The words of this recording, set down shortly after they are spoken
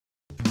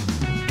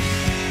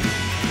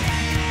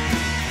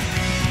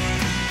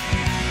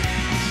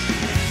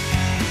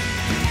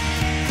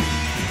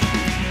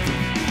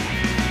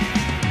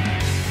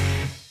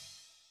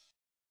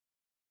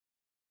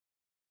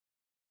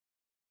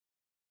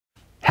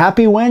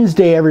Happy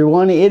Wednesday,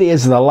 everyone. It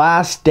is the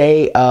last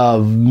day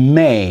of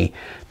May.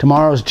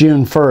 Tomorrow's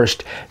June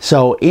 1st.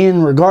 So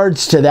in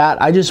regards to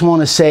that, I just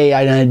want to say,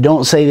 and I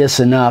don't say this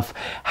enough,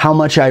 how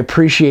much I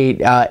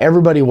appreciate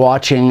everybody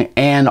watching,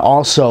 and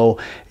also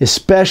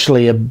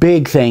especially a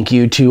big thank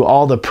you to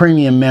all the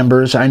premium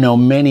members. I know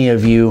many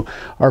of you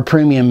are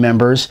premium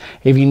members.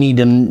 If you need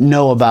to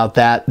know about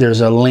that,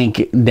 there's a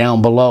link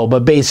down below.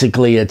 But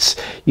basically, it's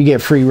you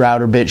get free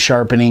router bit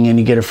sharpening and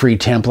you get a free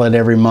template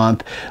every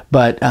month.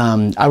 But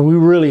we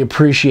really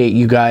appreciate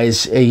you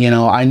guys. You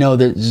know, I know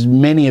that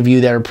many of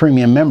you that are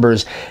premium members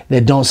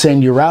that don't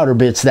send you router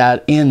bits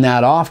that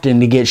often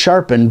to get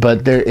sharpened,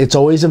 but it's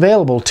always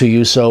available to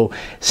you. So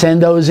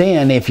send those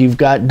in. If you've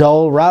got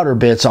dull router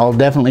bits, I'll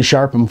definitely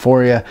sharpen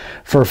for you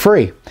for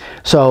free.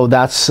 So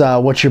that's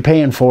what you're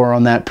paying for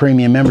on that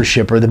premium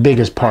membership, or the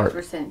biggest part.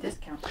 5%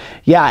 discount.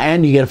 Yeah,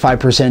 and you get a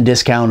 5%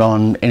 discount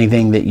on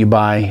anything that you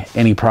buy,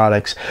 any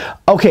products.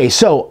 Okay,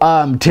 so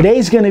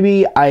today's going to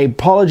be, I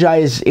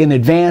apologize in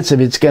advance if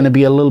it's going to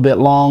be a little bit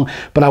long,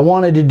 but I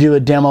wanted to do a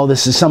demo.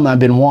 This is something I've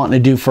been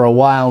wanting to do for a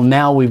while.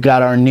 Now we've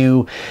got our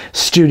new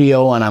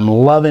studio and I'm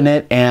loving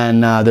it,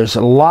 and there's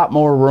a lot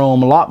more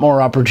room, a lot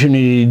more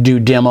opportunity to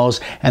do demos,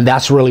 and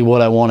that's really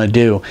what I want to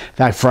do. In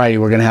fact, Friday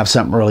we're going to have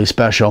something really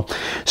special.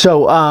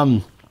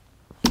 So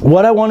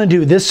what I want to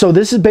do, this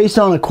is based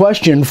on a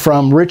question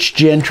from Rich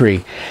Gentry.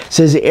 It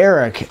says,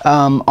 Eric,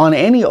 on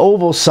any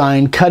oval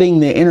sign, cutting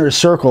the inner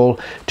circle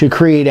to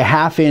create a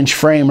half-inch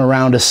frame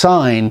around a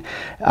sign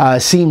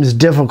seems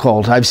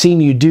difficult. I've seen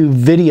you do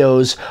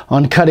videos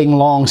on cutting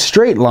long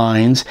straight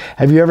lines.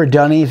 Have you ever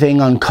done anything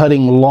on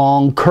cutting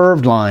long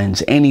curved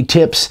lines? Any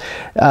tips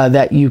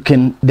that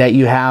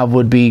you have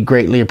would be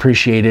greatly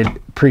appreciated.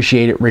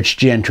 Appreciate it, Rich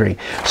Gentry.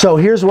 So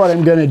here's what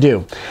I'm going to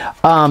do.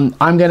 I'm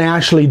going to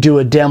actually do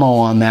a demo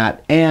on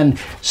that. And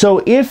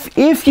so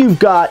if you've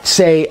got,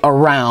 say, a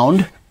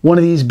round, one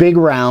of these big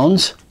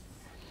rounds,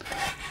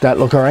 that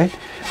look all right?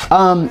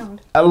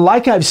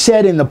 Like I've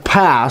said in the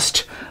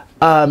past,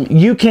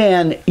 you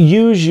can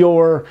use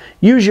your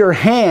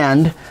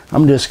hand.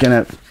 I'm just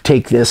going to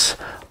take this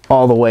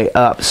all the way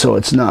up so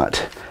it's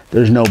not,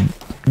 there's no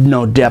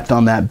depth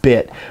on that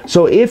bit.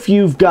 So if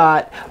you've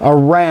got a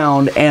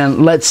round,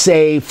 and let's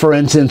say for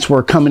instance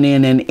we're coming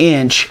in an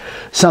inch,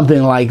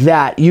 something like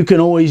that, you can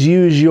always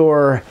use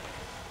your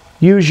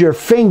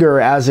finger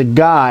as a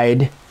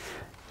guide.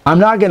 I'm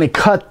not going to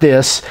cut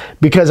this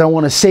because I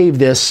want to save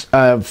this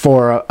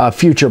for a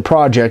future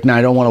project, and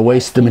I don't want to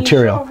waste the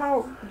material. Can you show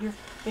how your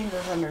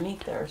finger's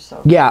underneath there?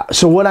 So yeah,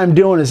 so what I'm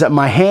doing is that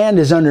my hand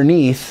is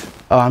underneath.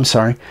 Oh, I'm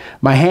sorry.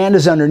 My hand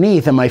is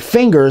underneath and my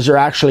fingers are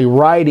actually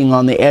riding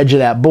on the edge of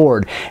that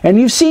board. And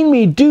you've seen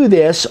me do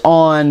this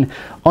on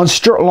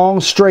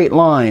long straight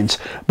lines.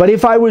 But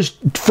if I was,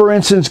 for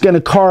instance, going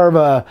to carve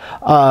a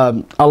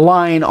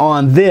line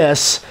on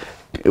this,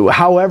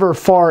 however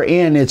far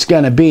in it's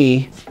going to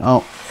be.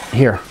 Oh,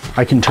 here,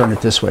 I can turn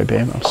it this way,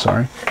 babe. I'm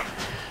sorry.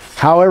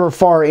 However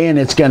far in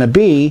it's going to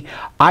be,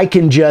 I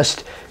can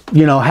just,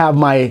 you know, have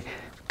my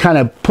kind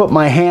of put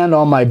my hand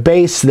on my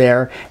base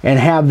there and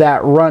have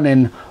that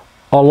running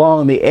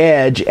along the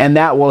edge, and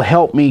that will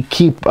help me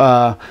keep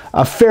a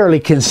fairly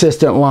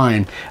consistent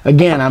line.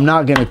 Again, I'm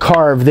not going to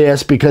carve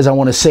this because I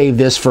want to save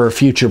this for a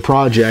future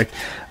project,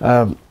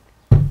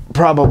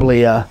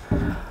 probably a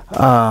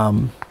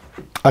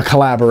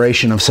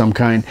collaboration of some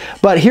kind.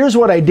 But here's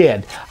what I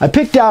did. I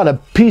picked out a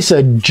piece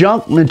of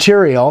junk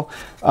material.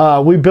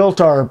 We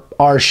built our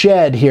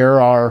shed here,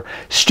 our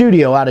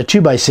studio, out of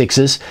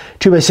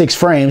 2x6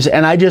 frames,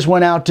 and I just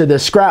went out to the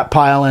scrap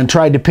pile and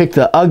tried to pick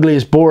the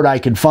ugliest board I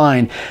could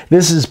find.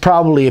 This is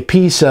probably a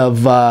piece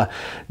of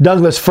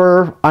Douglas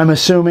fir, I'm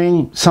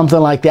assuming, something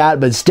like that,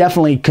 but it's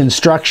definitely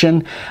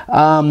construction.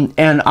 And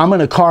I'm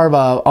going to carve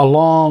a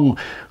long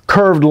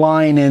curved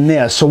line in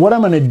this. So what I'm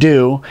going to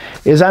do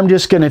is I'm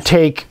just going to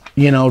take,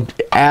 you know,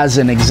 as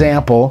an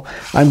example,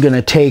 I'm going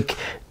to take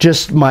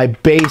just my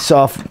base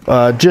off,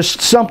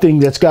 just something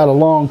that's got a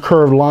long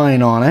curved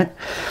line on it.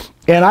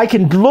 And I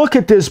can look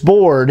at this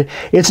board.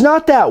 It's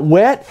not that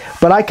wet,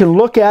 but I can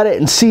look at it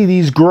and see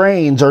these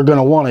grains are going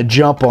to want to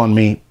jump on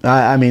me.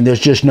 I mean, there's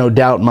just no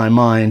doubt in my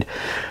mind.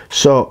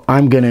 So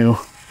I'm going to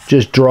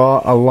just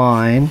draw a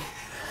line,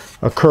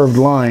 a curved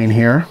line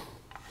here,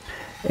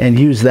 and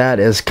use that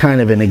as kind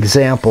of an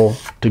example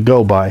to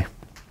go by.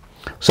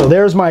 So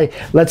there's my,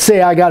 let's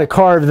say I got to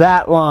carve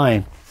that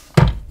line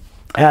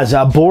as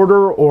a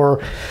border,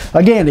 or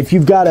again, if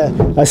you've got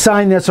a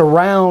sign that's a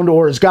round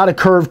or it's got a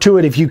curve to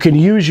it, if you can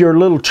use your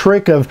little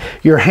trick of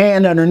your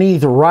hand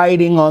underneath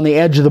riding on the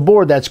edge of the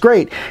board, that's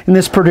great. In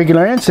this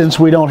particular instance,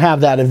 we don't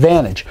have that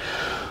advantage.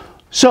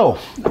 So,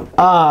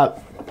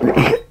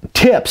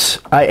 tips,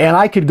 and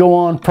I could go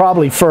on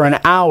probably for an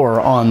hour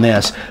on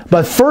this,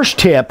 but first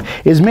tip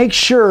is make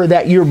sure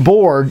that your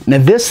board, now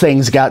this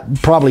thing's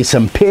got probably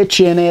some pitch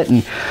in it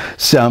and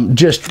some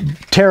just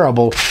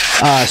terrible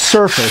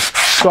surface,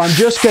 so I'm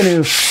just going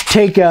to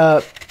take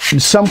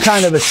some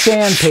kind of a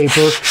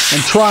sandpaper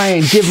and try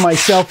and give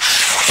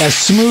myself as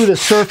smooth a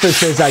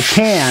surface as I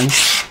can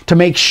to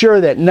make sure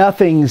that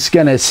nothing's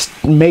gonna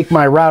make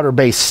my router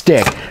base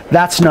stick.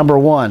 That's number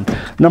one.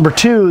 Number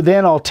two,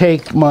 then I'll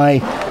take my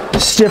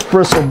stiff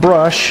bristle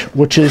brush,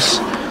 which is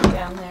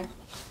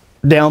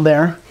down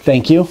there.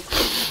 Thank you.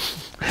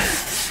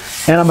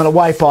 And I'm going to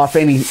wipe off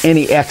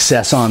any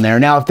excess on there.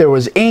 Now, if there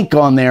was ink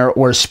on there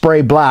or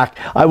spray black,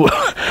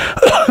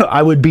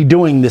 I would be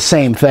doing the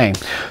same thing.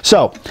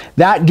 So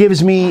that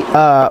gives me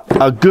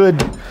a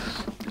good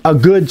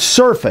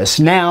surface.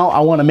 Now I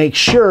want to make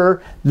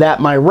sure that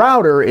my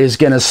router is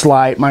going to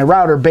slide. My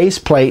router base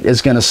plate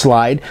is going to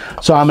slide.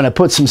 So I'm going to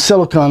put some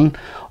silicone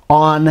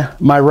on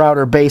my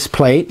router base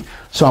plate.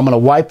 So I'm going to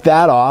wipe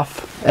that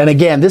off. And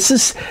again, this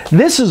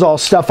is all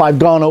stuff I've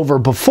gone over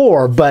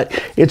before, but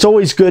it's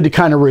always good to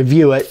kind of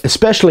review it,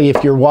 especially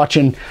if you're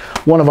watching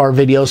one of our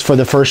videos for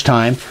the first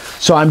time.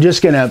 So I'm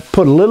just going to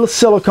put a little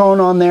silicone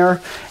on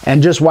there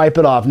and just wipe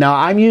it off. Now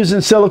I'm using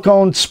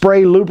silicone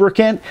spray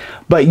lubricant,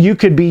 but you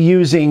could be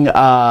using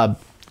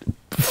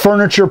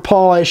furniture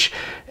polish.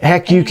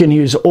 Heck, you can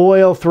use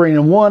oil,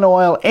 3-in-1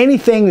 oil,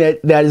 anything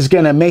that is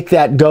going to make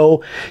that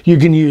go. You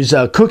can use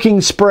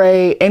cooking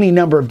spray, any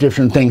number of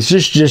different things.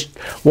 Just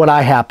what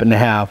I happen to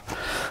have.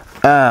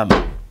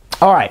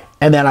 All right,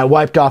 and then I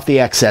wiped off the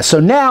excess. So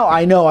now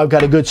I know I've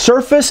got a good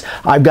surface.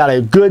 I've got a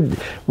good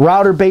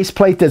router base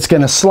plate that's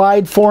going to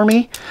slide for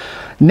me.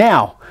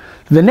 Now,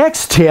 the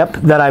next tip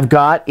that I've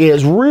got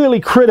is really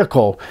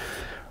critical.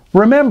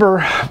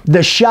 Remember,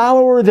 the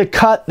shallower the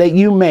cut that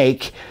you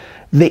make,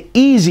 the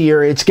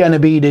easier it's going to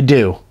be to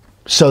do.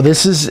 So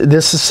this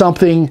is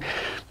something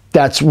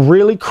that's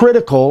really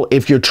critical.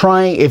 If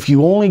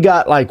you only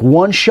got like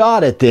one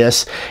shot at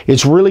this,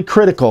 it's really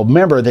critical.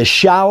 Remember, the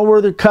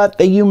shallower the cut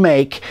that you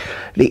make,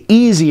 the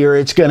easier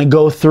it's going to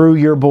go through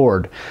your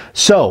board.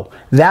 So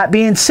that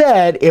being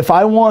said, if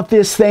I want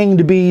this thing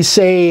to be,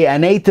 say,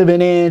 1/8 of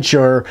an inch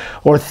or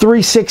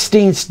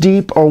 3/16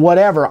 deep or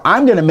whatever,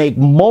 I'm going to make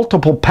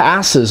multiple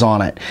passes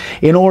on it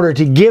in order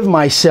to give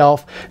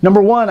myself,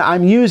 number one,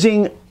 I'm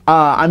using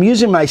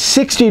my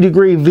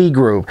 60-degree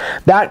V-groove.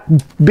 That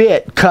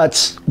bit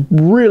cuts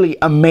really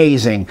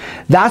amazing.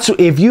 That's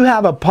if you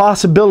have a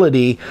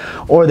possibility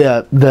or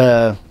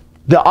the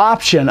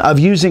option of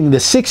using the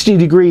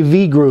 60-degree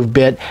V-groove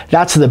bit,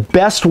 that's the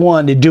best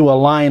one to do a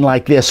line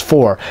like this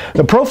for.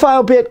 The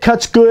profile bit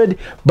cuts good,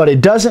 but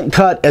it doesn't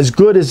cut as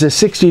good as the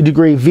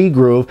 60-degree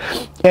V-groove.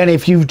 And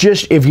if you're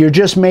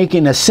just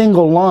making a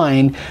single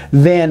line,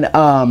 then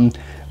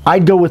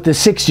I'd go with the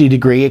 60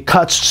 degree. It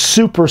cuts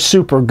super,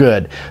 super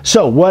good.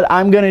 So what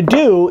I'm going to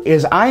do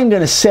is I'm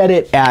going to set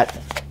it at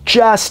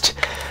just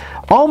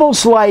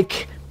almost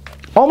like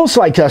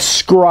a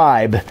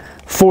scribe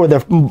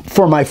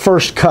for my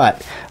first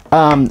cut.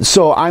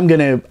 So I'm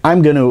gonna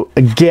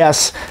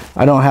guess.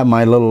 I don't have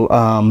my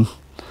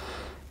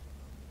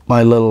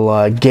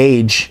little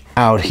gauge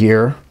out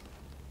here,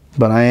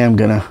 but I am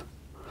gonna.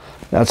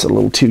 That's a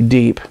little too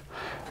deep.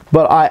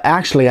 But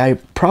I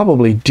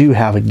probably do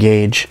have a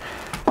gauge.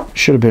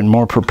 Should have been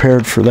more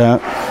prepared for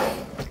that.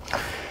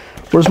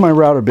 Where's my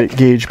router bit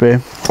gauge,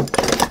 babe?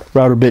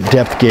 Router bit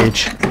depth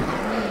gauge.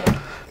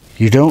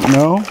 You don't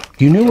know?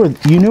 You knew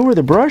where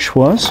the brush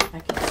was. I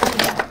can see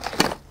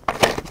that.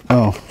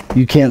 Oh,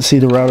 you can't see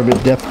the router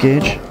bit depth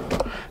gauge?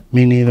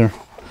 Me neither.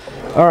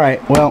 All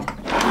right, well,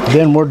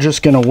 then we're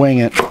just gonna wing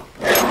it,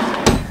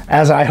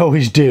 as I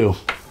always do.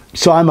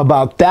 So I'm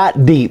about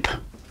that deep.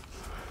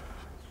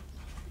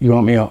 You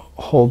want me to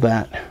hold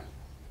that?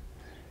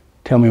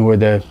 Tell me where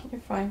the...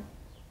 You're fine.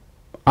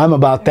 I'm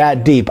about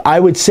that deep. I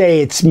would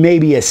say it's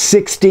maybe a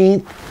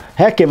 16th.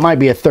 Heck, it might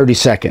be a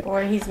 32nd.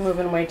 Boy, he's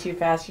moving way too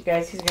fast, you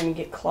guys. He's going to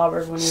get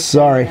clobbered when he's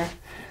Sorry. there.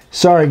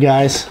 Sorry,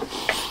 guys.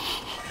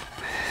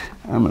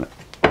 I'm going to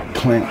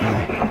clamp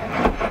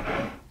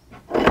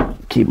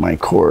keep my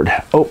cord.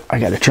 Oh, I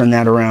got to turn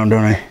that around,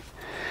 don't I?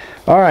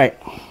 All right.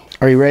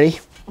 Are you ready?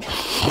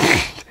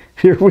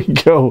 Here we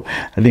go.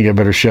 I think I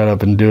better shut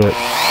up and do it.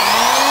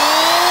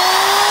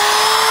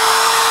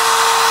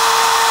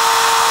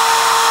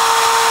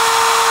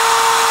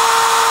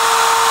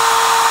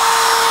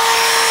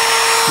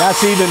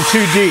 That's even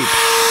too deep.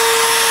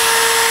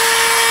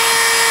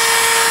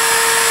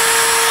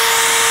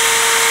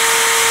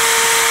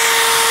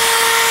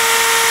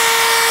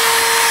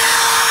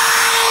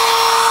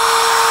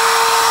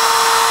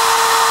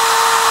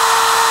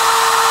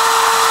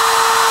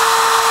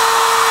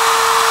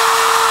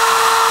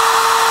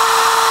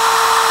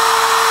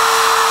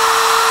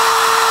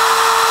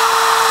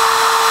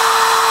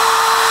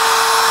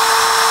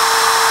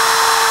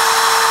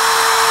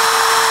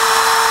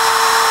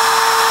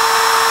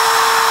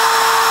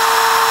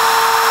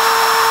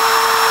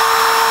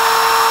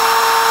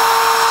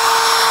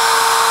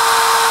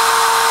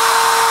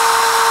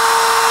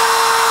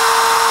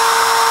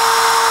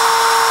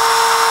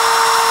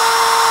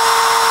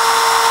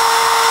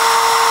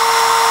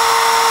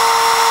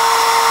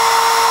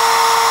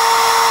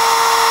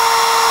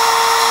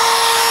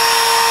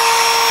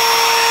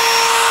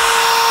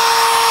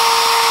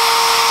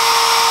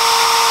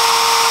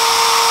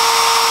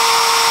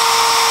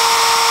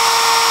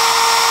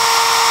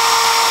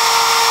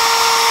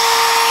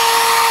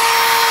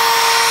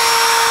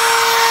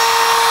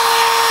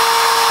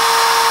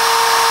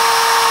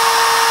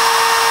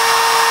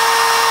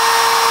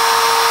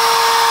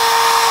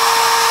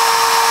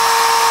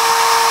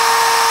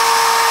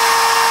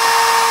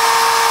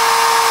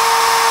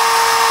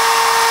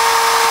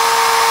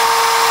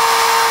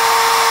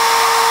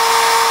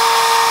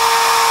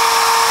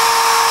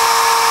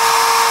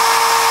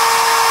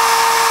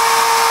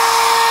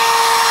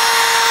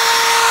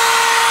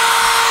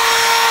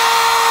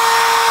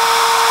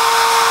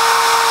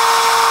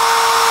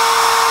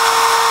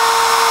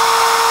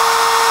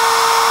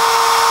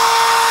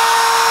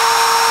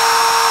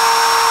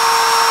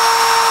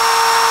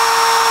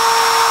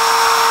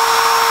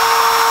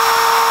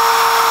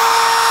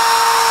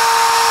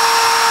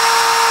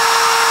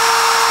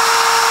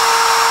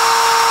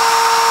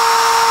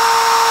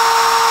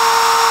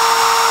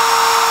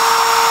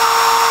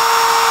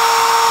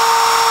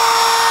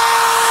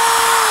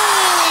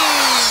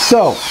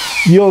 So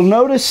you'll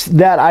notice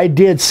that I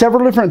did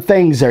several different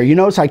things there. You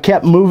notice I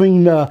kept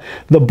moving the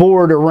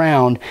board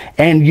around,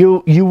 and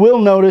you will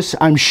notice,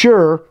 I'm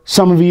sure,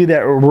 some of you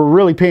that were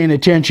really paying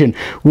attention,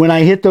 when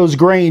I hit those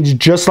grains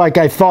just like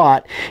I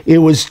thought, it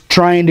was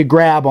trying to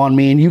grab on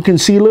me, and you can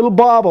see little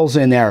bobbles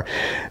in there.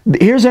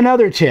 Here's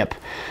another tip.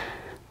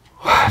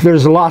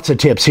 There's lots of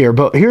tips here,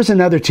 but here's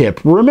another tip.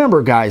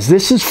 Remember, guys,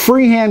 this is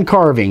freehand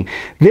carving.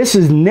 This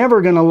is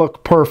never going to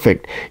look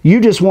perfect.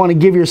 You just want to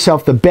give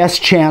yourself the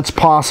best chance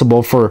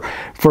possible for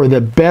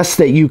the best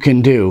that you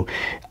can do.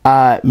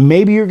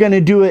 Maybe you're going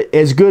to do it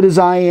as good as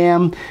I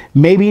am.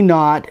 Maybe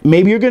not.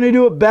 Maybe you're going to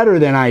do it better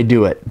than I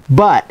do it.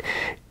 But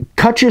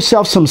cut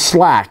yourself some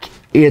slack.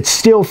 It's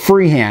still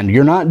freehand.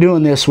 You're not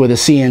doing this with a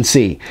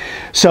CNC.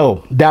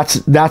 So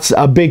that's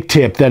a big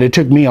tip that it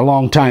took me a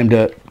long time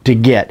to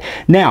get.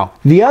 Now,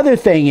 the other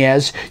thing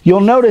is,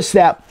 you'll notice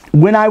that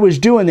when I was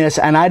doing this,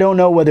 and I don't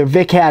know whether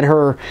Vic had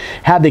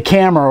the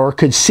camera or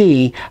could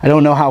see, I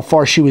don't know how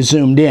far she was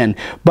zoomed in,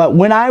 but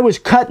when I was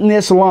cutting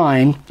this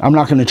line, I'm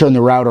not going to turn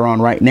the router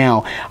on right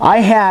now,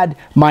 I had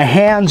my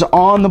hands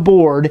on the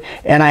board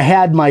and I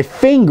had my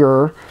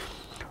finger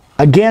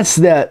against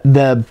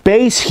the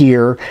base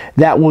here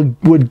that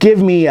would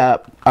give me a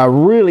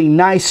really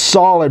nice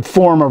solid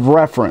form of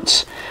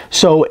reference.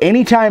 So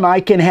anytime I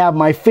can have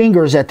my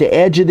fingers at the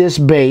edge of this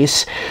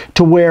base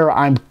to where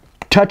I'm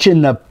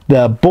touching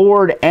the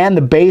board and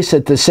the base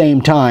at the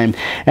same time,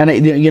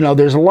 and you know,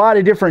 there's a lot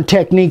of different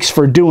techniques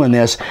for doing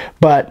this,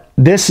 but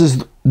this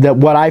is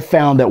what I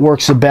found that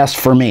works the best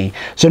for me.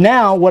 So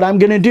now what I'm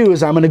going to do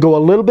is I'm going to go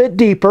a little bit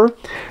deeper,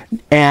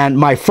 and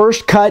my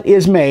first cut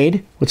is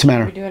made. What's the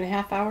matter? We're doing a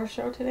half-hour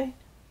show today?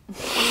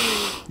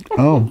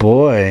 Oh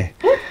boy.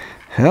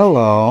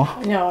 Hello.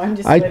 No, I'm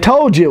just I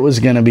told you it was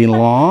going to be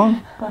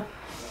long. All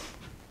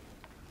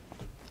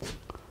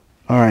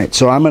right,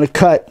 so I'm going to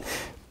cut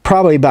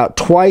probably about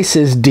twice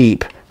as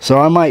deep. So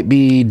I might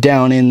be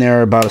down in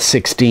there about a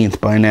 1/16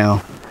 by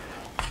now.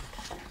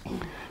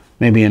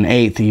 Maybe an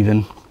 1/8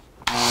 even.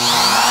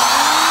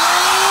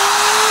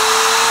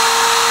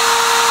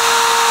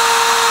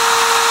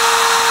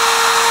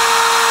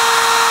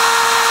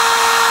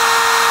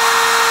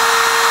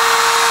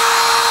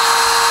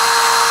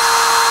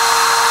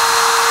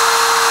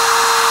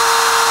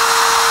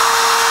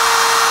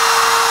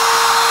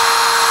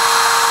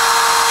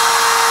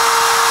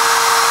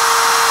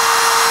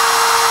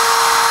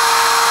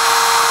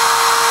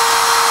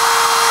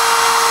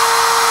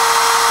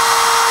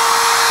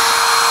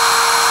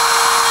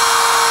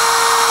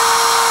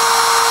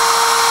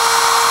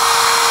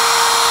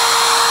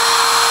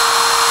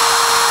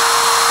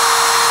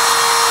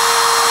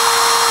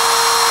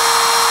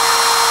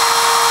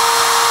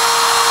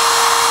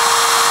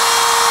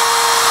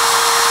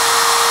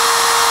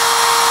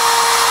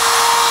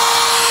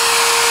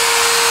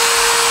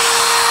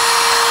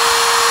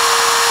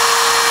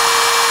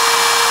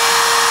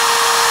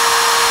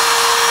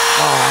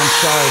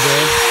 Sorry,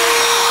 babe.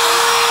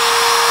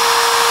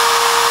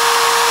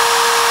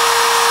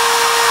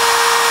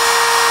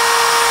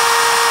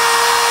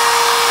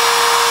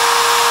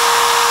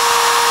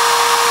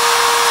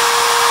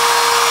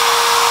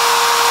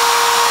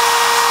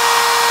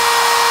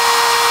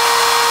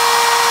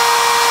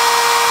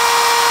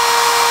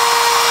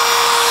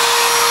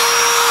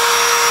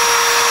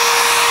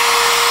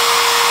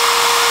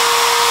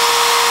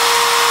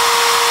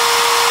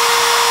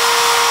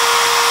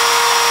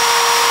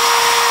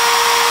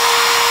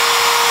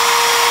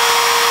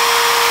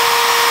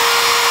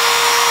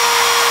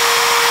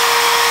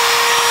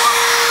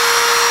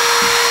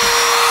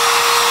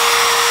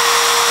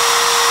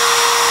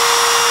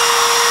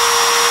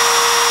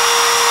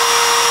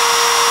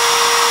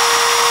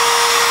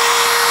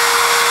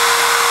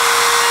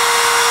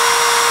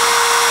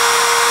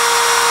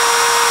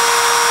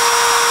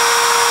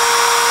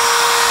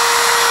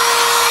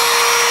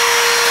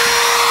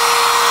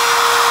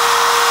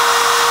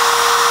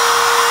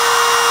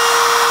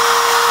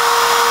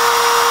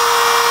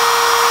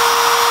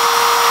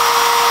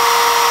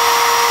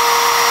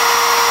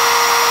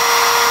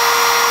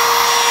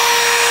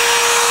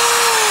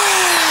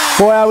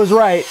 Boy, I was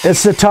right.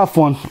 It's a tough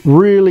one.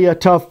 Really a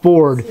tough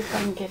board. See if I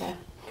can get a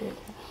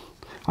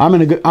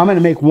good... I'm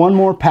gonna make one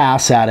more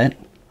pass at it.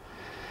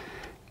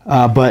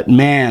 But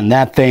man,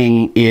 that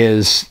thing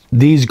is,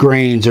 these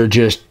grains are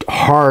just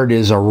hard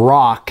as a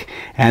rock,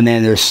 and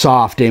then they're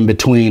soft in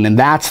between, and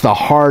that's the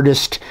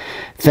hardest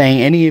thing.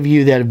 Any of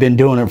you that have been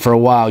doing it for a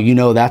while, you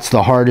know that's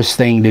the hardest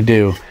thing to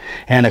do.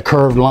 And a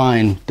curved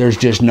line, there's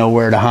just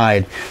nowhere to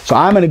hide. So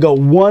I'm going to go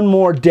one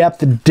more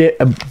depth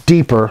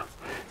deeper.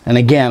 And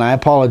again, I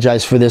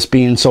apologize for this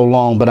being so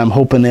long, but I'm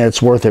hoping that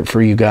it's worth it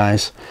for you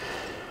guys.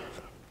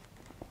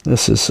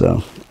 This is,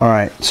 all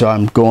right, so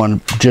I'm going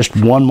just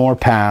one more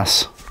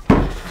pass.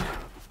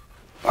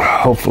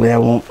 Hopefully I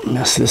won't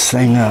mess this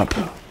thing up.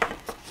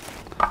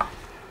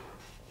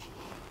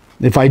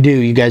 If I do,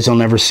 you guys will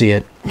never see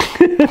it.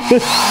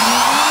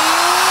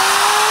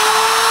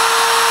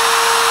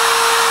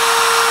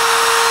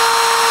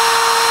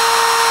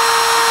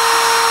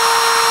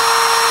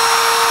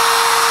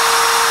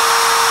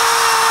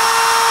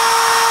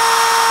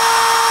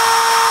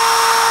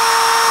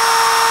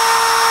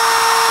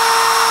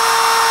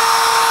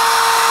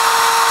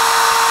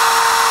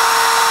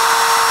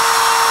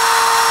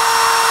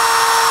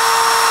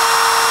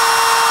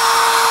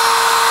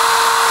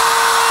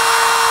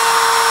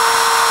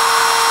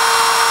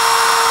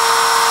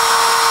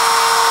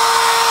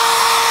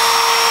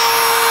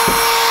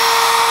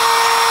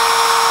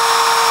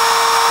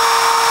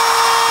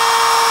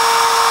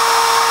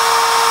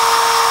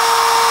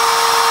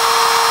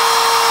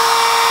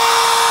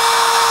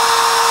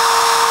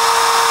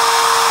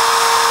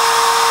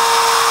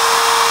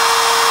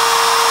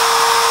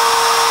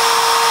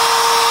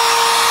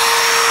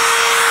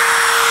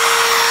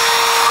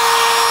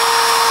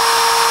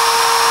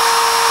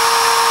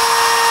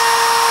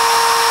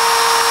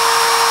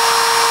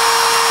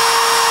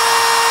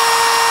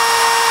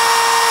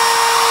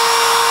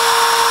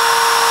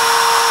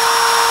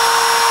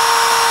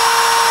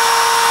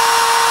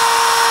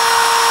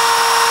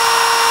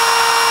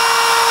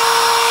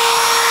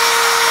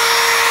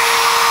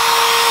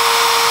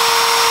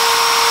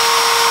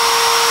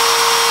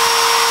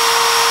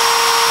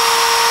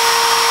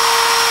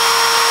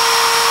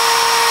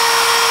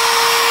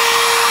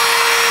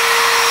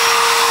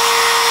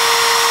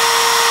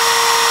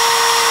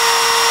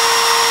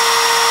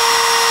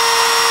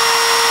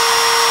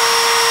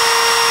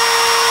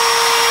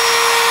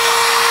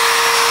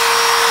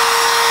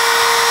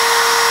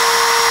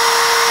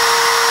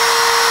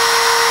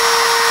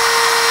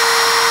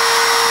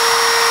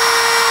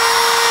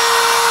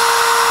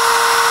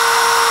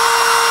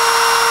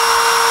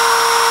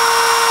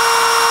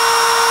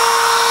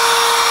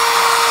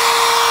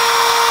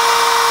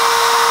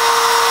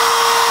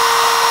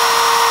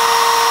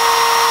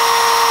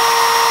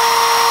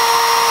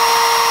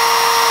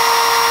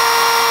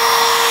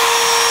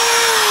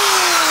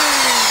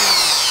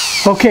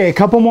 Okay, a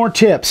couple more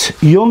tips.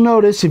 You'll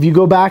notice if you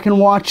go back and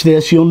watch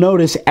this, you'll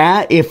notice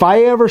if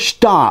I ever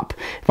stop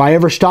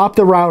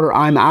the router,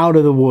 I'm out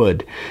of the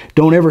wood.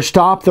 Don't ever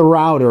stop the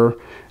router.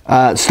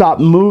 Stop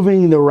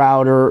moving the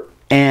router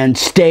and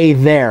stay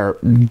there.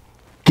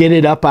 Get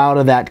it up out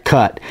of that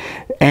cut.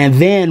 And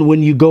then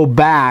when you go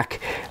back,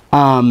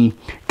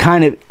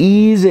 kind of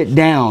ease it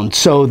down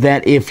so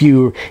that if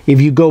you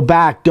go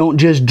back, don't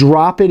just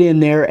drop it in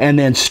there and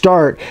then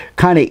start.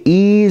 Kind of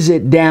ease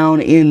it down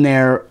in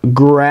there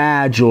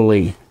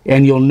gradually.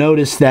 And you'll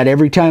notice that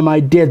every time I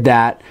did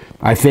that,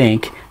 I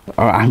think,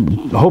 or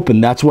I'm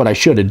hoping that's what I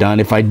should have done.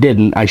 If I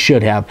didn't, I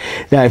should have.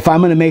 That if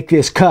I'm going to make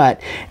this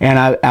cut and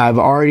I've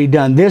already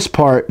done this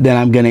part, then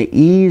I'm going to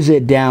ease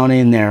it down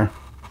in there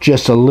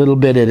just a little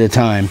bit at a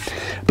time.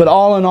 But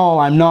all in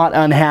all, I'm not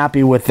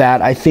unhappy with that.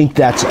 I think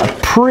that's a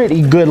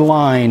pretty good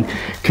line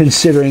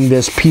considering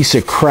this piece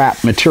of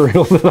crap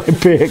material that I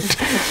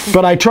picked.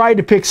 But I tried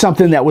to pick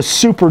something that was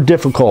super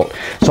difficult.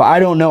 So I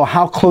don't know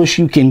how close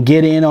you can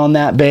get in on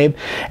that, babe.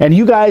 And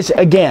you guys,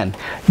 again,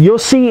 you'll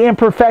see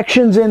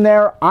imperfections in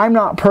there. I'm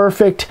not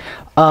perfect.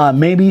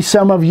 Maybe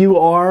some of you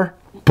are.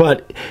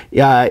 But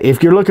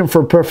if you're looking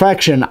for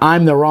perfection,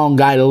 I'm the wrong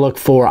guy to look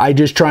for. I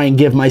just try and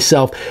give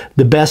myself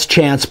the best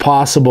chance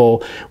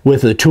possible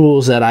with the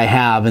tools that I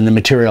have and the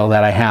material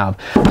that I have.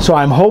 So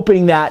I'm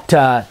hoping that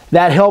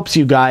that helps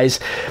you guys.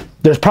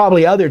 There's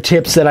probably other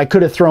tips that I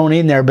could have thrown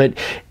in there, but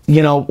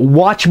you know,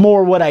 watch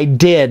more what I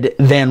did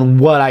than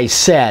what I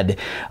said.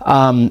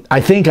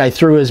 I think I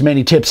threw as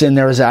many tips in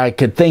there as I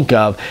could think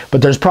of,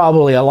 but there's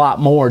probably a lot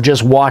more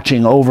just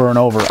watching over and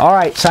over. All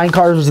right, sign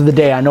cards of the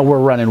day. I know we're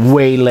running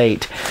way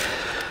late.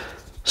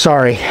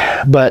 Sorry,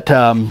 but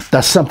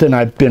that's something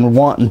I've been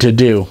wanting to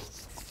do.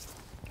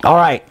 All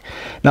right,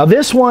 now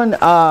this one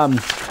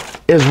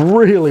is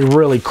really,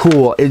 really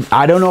cool.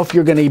 I don't know if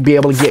you're going to be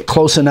able to get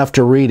close enough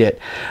to read it,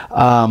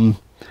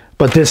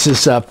 but this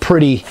is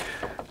pretty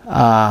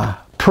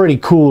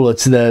cool.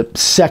 It's the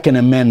Second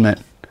Amendment,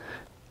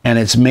 and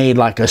it's made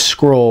like a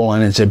scroll,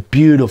 and it's a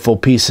beautiful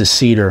piece of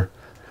cedar.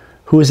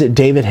 Who is it,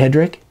 David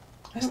Hedrick?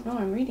 I don't know,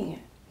 I'm reading it.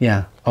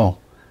 Yeah, oh.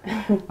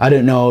 I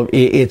don't know.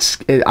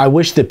 I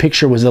wish the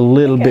picture was a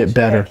little bit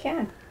better.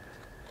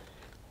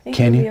 I think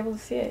Can you'll you? be able to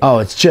see it. Oh,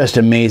 it's just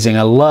amazing.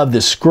 I love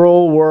the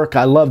scroll work.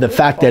 I love the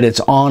fact that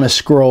it's on a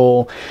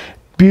scroll.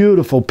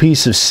 Beautiful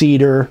piece of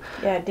cedar.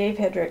 Yeah, Dave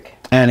Hedrick.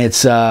 And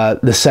it's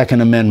the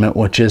Second Amendment,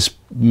 which is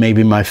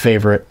maybe my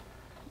favorite.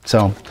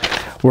 So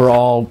we're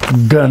all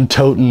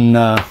gun-toting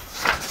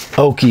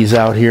Okies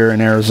out here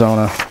in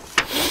Arizona.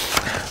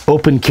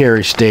 Open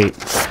carry state.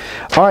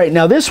 All right,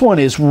 now this one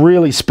is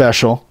really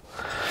special.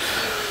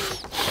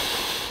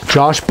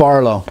 Josh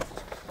Barlow.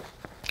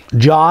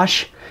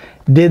 Josh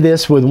did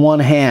this with one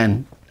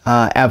hand.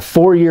 At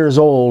 4 years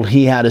old,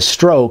 he had a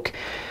stroke,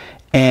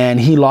 and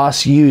he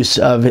lost use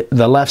of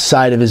the left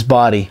side of his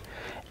body,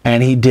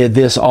 and he did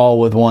this all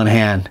with one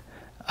hand.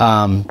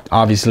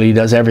 Obviously, he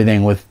does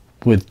everything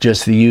with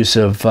just the use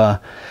of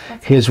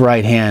his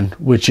right hand,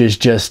 which is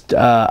just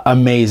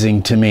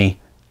amazing to me.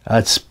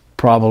 That's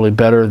probably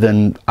better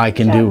than I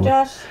can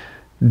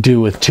do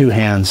with two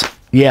hands.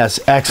 Yes,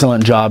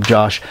 excellent job,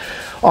 Josh.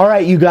 All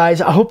right, you guys,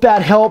 I hope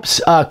that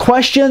helps.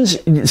 Questions,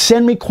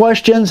 send me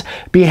questions.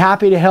 Be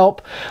happy to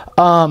help.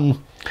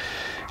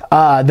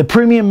 The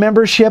premium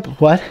membership,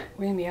 what?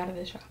 We're going to be out of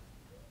this shop.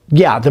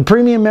 Yeah, the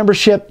premium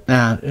membership,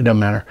 it doesn't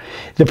matter.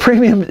 The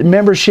premium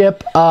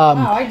membership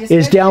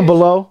is down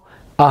below.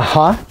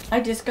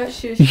 I just got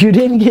shushed. You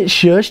didn't get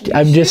shushed.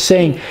 I'm just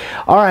saying.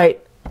 All right,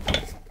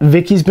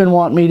 Vicky's been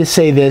wanting me to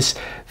say this.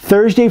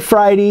 Thursday,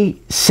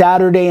 Friday,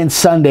 Saturday, and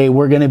Sunday,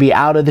 we're going to be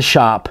out of the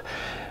shop.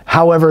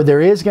 However,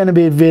 there is going to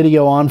be a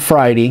video on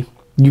Friday.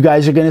 You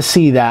guys are going to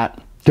see that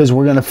because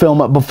we're going to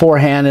film it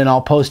beforehand and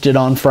I'll post it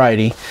on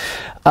Friday.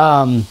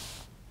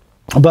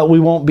 But we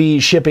won't be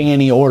shipping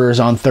any orders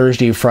on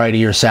Thursday,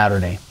 Friday, or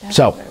Saturday. That's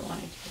what I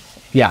wanted you to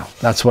say. Yeah,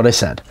 that's what I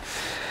said.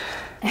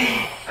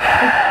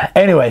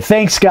 Anyway,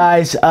 thanks,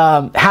 guys.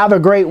 Have a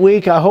great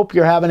week. I hope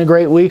you're having a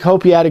great week.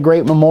 Hope you had a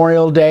great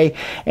Memorial Day.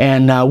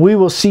 And we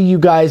will see you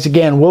guys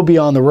again. We'll be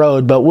on the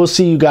road, but we'll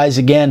see you guys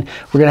again.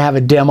 We're going to have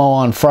a demo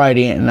on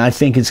Friday, and I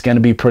think it's going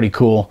to be pretty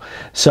cool.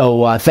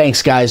 So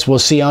thanks, guys. We'll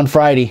see you on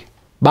Friday.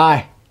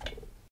 Bye.